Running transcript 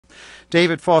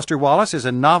David Foster Wallace is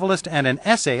a novelist and an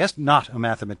essayist, not a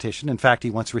mathematician. In fact, he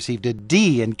once received a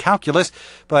D in calculus.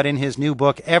 But in his new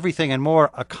book, Everything and More,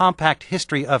 A Compact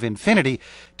History of Infinity,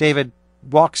 David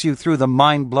walks you through the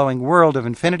mind-blowing world of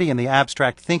infinity and the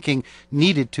abstract thinking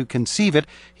needed to conceive it.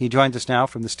 He joins us now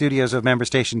from the studios of member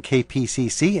station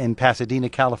KPCC in Pasadena,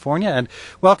 California. And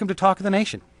welcome to Talk of the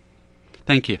Nation.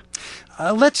 Thank you.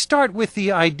 Let's start with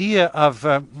the idea of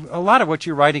a lot of what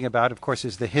you're writing about, of course,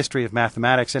 is the history of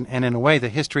mathematics and in a way, the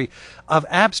history of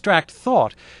abstract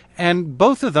thought. And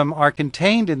both of them are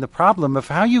contained in the problem of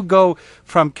how you go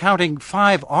from counting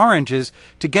 5 oranges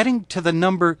to getting to the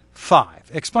number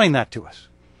 5. Explain that to us.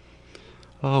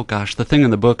 Oh gosh, the thing in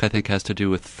the book I think has to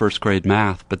do with first grade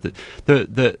math, but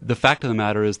the fact of the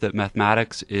matter is that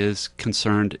mathematics is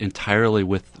concerned entirely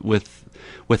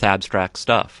with abstract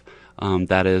stuff.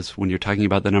 That is, when you're talking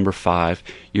about the number 5,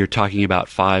 you're talking about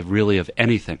 5 really of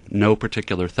anything, no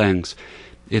particular things.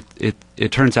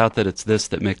 It turns out that it's this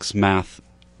that makes math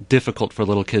difficult for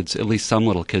little kids, at least some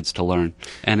little kids, to learn.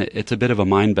 And it's a bit of a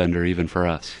mind bender even for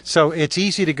us. So it's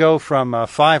easy to go from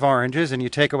 5 oranges and you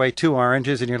take away 2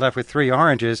 oranges and you're left with 3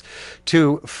 oranges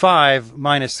to 5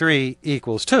 minus 3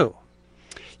 equals 2.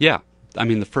 Yeah. I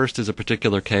mean, the first is a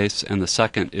particular case, and the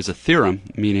second is a theorem,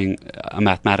 meaning a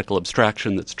mathematical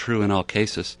abstraction that's true in all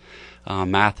cases.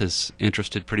 Math is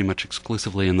interested pretty much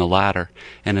exclusively in the latter,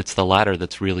 and it's the latter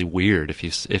that's really weird if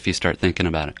you start thinking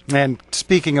about it. And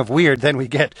speaking of weird, then we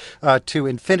get to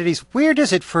infinities. Where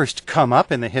does it first come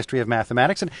up in the history of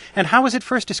mathematics, and how is it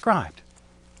first described?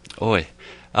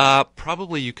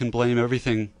 Probably you can blame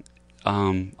everything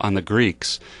on the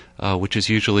Greeks, which is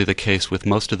usually the case with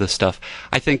most of this stuff.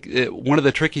 I think one of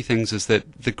the tricky things is that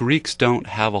the Greeks don't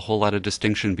have a whole lot of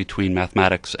distinction between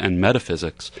mathematics and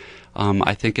metaphysics.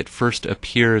 I think it first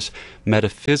appears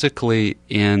metaphysically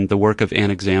in the work of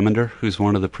Anaximander, who's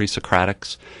one of the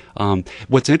pre-Socratics.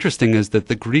 What's interesting is that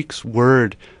the Greeks'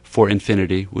 word for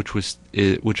infinity, which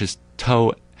is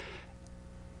to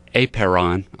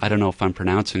aperon, I don't know if I'm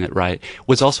pronouncing it right,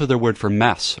 was also their word for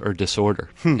mess or disorder.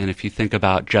 And if you think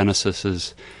about Genesis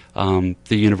as the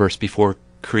universe before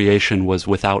creation was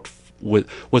without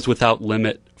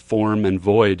limit, form, and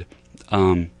void,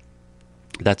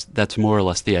 that's more or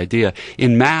less the idea.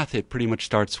 In math, it pretty much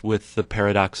starts with the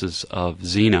paradoxes of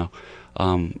Zeno,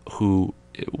 who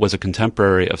was a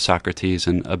contemporary of Socrates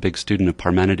and a big student of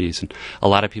Parmenides. And a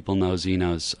lot of people know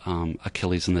Zeno's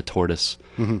Achilles and the Tortoise.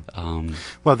 Mm-hmm.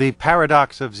 Well, the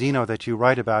paradox of Zeno that you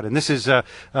write about, and this is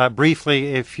briefly,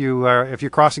 if you're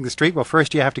crossing the street, well,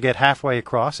 first you have to get halfway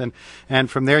across,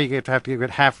 and from there you have to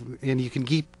get half, and you can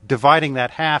keep dividing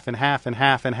that half and half and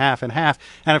half and half and half,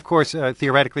 and of course,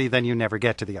 theoretically, then you never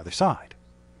get to the other side.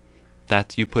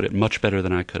 That you put it much better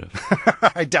than I could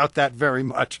have. I doubt that very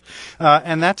much.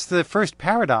 And that's the first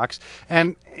paradox.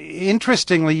 And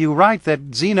interestingly, you write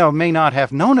that Zeno may not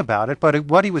have known about it, but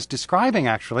what he was describing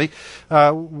actually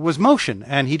was motion,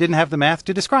 and he didn't have the math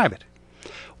to describe it.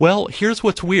 Well, here's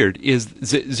what's weird, is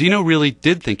Zeno really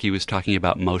did think he was talking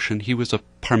about motion. He was a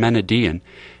Parmenidean,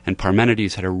 and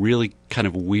Parmenides had a really kind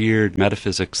of weird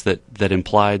metaphysics that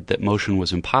implied that motion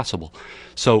was impossible.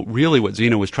 So really what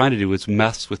Zeno was trying to do was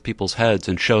mess with people's heads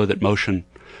and show that motion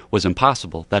was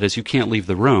impossible. That is, you can't leave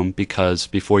the room because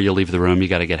before you leave the room you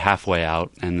got to get halfway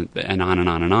out, and on and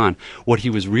on and on. What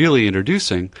he was really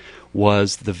introducing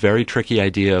was the very tricky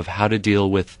idea of how to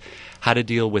deal with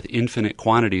infinite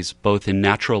quantities, both in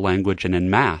natural language and in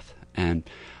math. And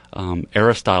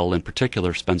Aristotle in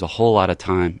particular spends a whole lot of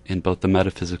time in both the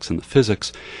metaphysics and the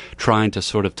physics trying to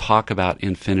sort of talk about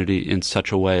infinity in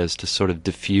such a way as to sort of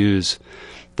diffuse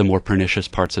the more pernicious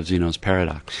parts of Zeno's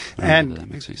paradox. And that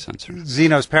makes any sense.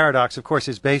 Zeno's paradox, of course,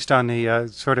 is based on the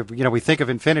sort of, we think of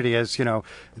infinity as,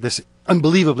 this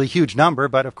unbelievably huge number,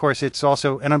 but of course it's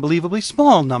also an unbelievably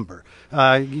small number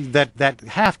that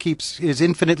half is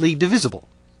infinitely divisible.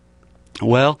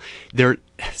 Well,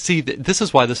 this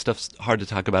is why this stuff's hard to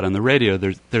talk about on the radio.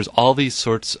 There's all these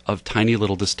sorts of tiny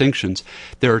little distinctions.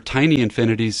 There are tiny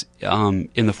infinities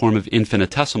in the form of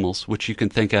infinitesimals, which you can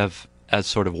think of as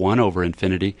sort of 1 over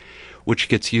infinity, which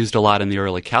gets used a lot in the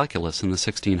early calculus in the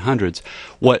 1600s.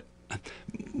 What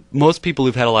most people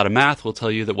who've had a lot of math will tell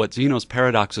you that what Zeno's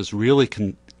paradoxes really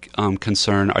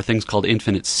concern are things called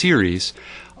infinite series,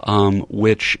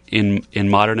 which in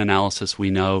modern analysis we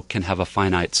know can have a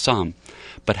finite sum.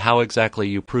 But how exactly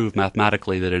you prove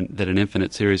mathematically that an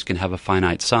infinite series can have a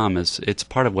finite sum it's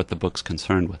part of what the book's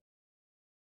concerned with.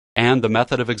 And the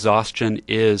method of exhaustion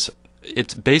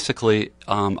it's basically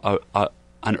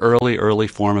an early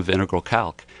form of integral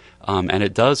calc. And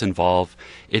it does involve,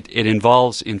 it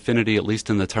involves infinity, at least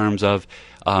in the terms of,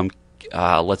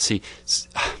 let's see,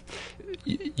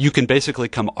 you can basically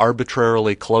come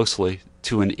arbitrarily closely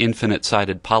to an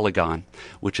infinite-sided polygon,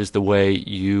 which is the way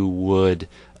you would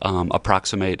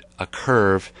approximate a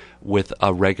curve with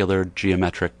a regular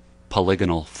geometric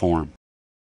polygonal form.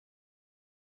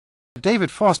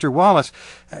 David Foster Wallace,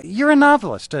 you're a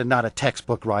novelist, not a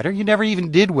textbook writer. You never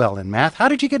even did well in math. How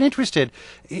did you get interested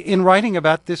in writing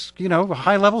about this,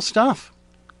 high-level stuff?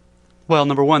 Well,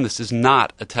 number one, this is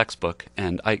not a textbook,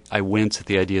 and I wince at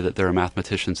the idea that there are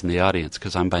mathematicians in the audience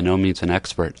because I'm by no means an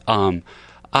expert.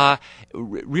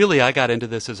 Really, I got into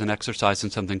this as an exercise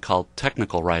in something called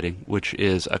technical writing, which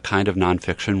is a kind of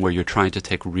nonfiction where you're trying to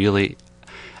take really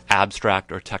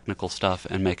abstract or technical stuff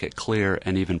and make it clear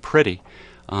and even pretty.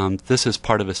 This is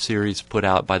part of a series put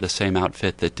out by the same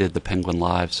outfit that did The Penguin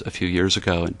Lives a few years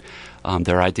ago, and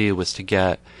their idea was to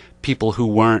get people who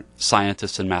weren't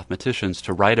scientists and mathematicians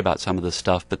to write about some of this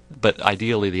stuff, but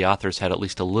ideally the authors had at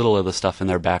least a little of the stuff in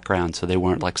their background, so they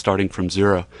weren't like starting from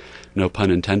zero, no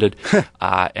pun intended,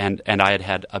 and I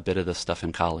had a bit of this stuff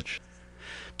in college.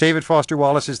 David Foster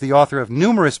Wallace is the author of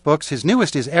numerous books. His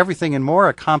newest is Everything and More,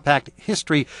 a compact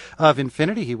history of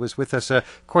infinity. He was with us. Of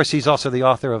course, he's also the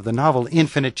author of the novel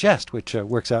Infinite Jest, which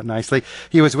works out nicely.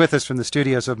 He was with us from the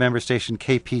studios of member station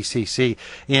KPCC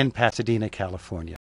in Pasadena, California.